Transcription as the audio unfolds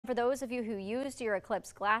for those of you who used your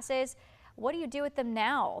Eclipse glasses, what do you do with them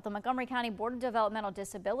now? The Montgomery County Board of Developmental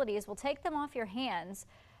Disabilities will take them off your hands.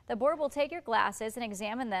 The board will take your glasses and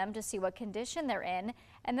examine them to see what condition they're in,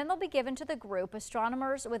 and then they'll be given to the group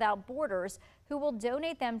Astronomers Without Borders, who will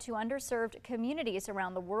donate them to underserved communities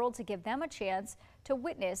around the world to give them a chance to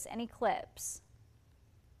witness an eclipse.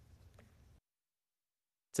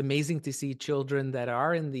 It's amazing to see children that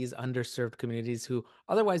are in these underserved communities who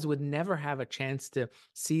otherwise would never have a chance to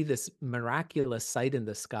see this miraculous sight in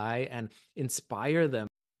the sky and inspire them.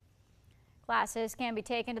 Classes can be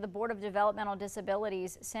taken to the Board of Developmental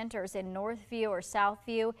Disabilities centers in Northview or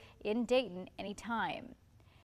Southview in Dayton anytime.